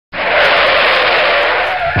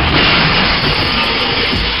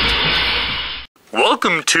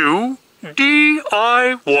Welcome to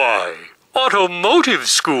D.I.Y. Automotive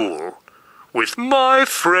School with my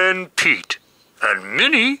friend Pete and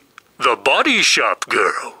Minnie, the body shop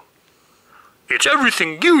girl. It's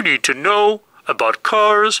everything you need to know about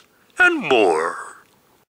cars and more.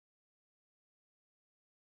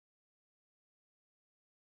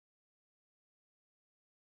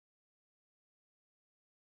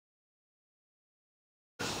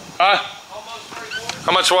 Huh?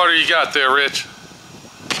 How much water you got there, Rich?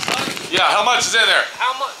 Yeah, how much is in there?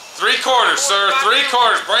 How much? 3/4, sir.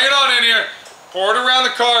 3/4. Bring it on in here. Pour it around the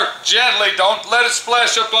car gently. Don't let it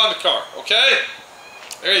splash up on the car, okay?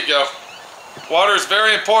 There you go. Water is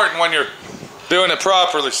very important when you're doing it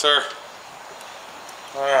properly, sir.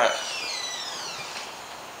 All right.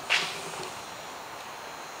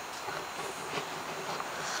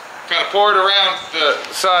 Kind of pour it around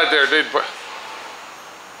the side there, dude.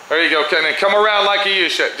 There you go. And then come around like you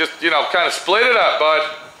used to. Just, you know, kind of split it up,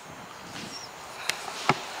 bud.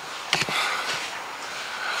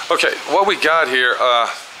 Okay, what we got here,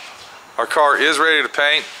 our car is ready to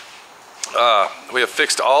paint. We have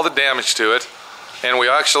fixed all the damage to it, and we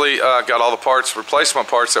actually got all the parts, replacement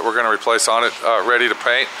parts that we're going to replace on it, ready to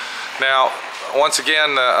paint. Now, once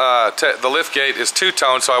again, the lift gate is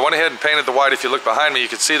two-tone, so I went ahead and painted the white. If you look behind me, you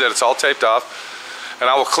can see that it's all taped off. And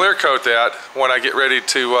I will clear coat that when I get ready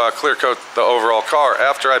to clear coat the overall car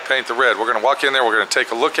after I paint the red. We're going to walk in there, we're going to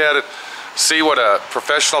take a look at it, see what a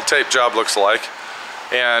professional tape job looks like,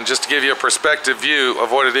 and just to give you a perspective view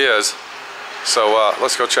of what it is. So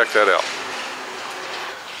let's go check that out.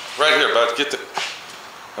 Right here, bud, get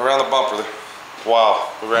around the bumper there.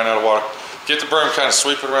 Wow, we ran out of water. Get the broom, kind of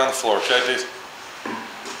sweep it around the floor, okay, dude?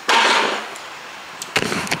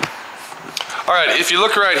 All right, if you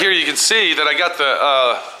look right here, you can see that I got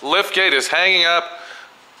the lift gate is hanging up.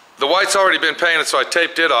 The white's already been painted, so I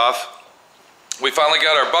taped it off. We finally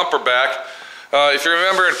got our bumper back. If you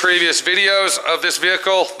remember in previous videos of this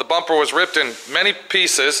vehicle, the bumper was ripped in many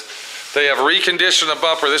pieces. They have reconditioned the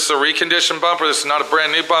bumper. This is a reconditioned bumper. This is not a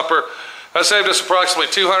brand new bumper. That saved us approximately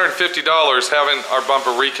 $250 having our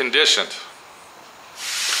bumper reconditioned.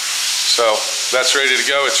 So that's ready to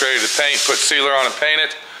go. It's ready to paint, put sealer on and paint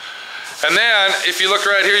it. And then, if you look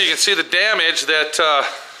right here, you can see the damage that,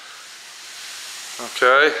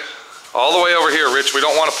 okay, all the way over here, Rich. We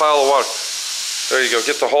don't want a pile of water. There you go.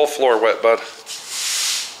 Get the whole floor wet, bud.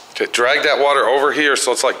 Okay, drag that water over here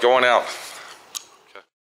so it's like going out. Okay.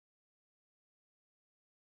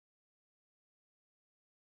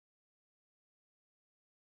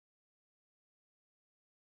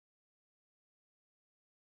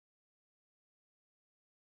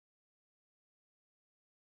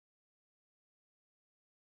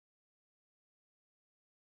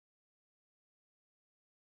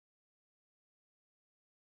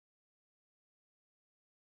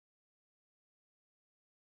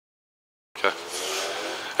 Okay.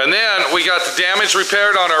 And then we got the damage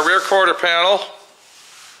repaired on our rear quarter panel.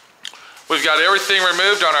 We've got everything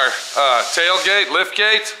removed on our tailgate, lift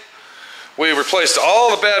gate. We replaced all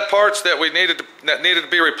the bad parts that needed to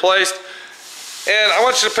be replaced. And I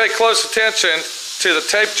want you to pay close attention to the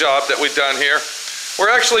tape job that we've done here. We're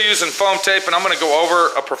actually using foam tape, and I'm going to go over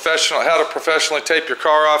how to professionally tape your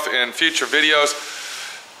car off in future videos.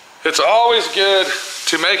 It's always good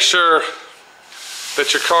to make sure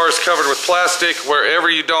that your car is covered with plastic wherever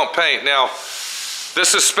you don't paint. Now,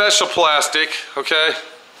 this is special plastic, okay?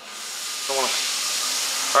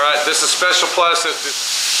 All right, this is special plastic.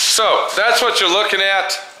 So, that's what you're looking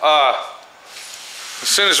at. As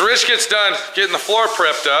soon as Rich gets done getting the floor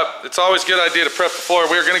prepped up, it's always a good idea to prep the floor.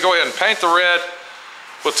 We're gonna go ahead and paint the red.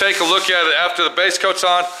 We'll take a look at it after the base coat's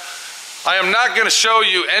on. I am not gonna show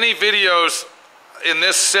you any videos in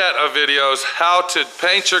this set of videos how to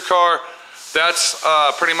paint your car. That's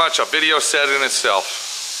pretty much a video set in itself.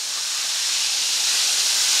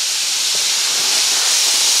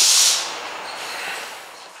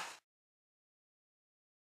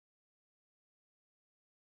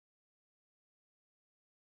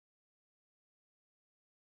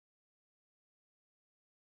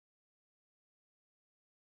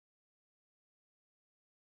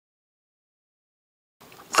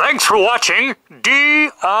 Thanks for watching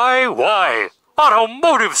D.I.Y.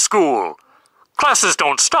 Automotive School. Classes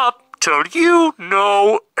don't stop till you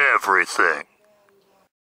know everything.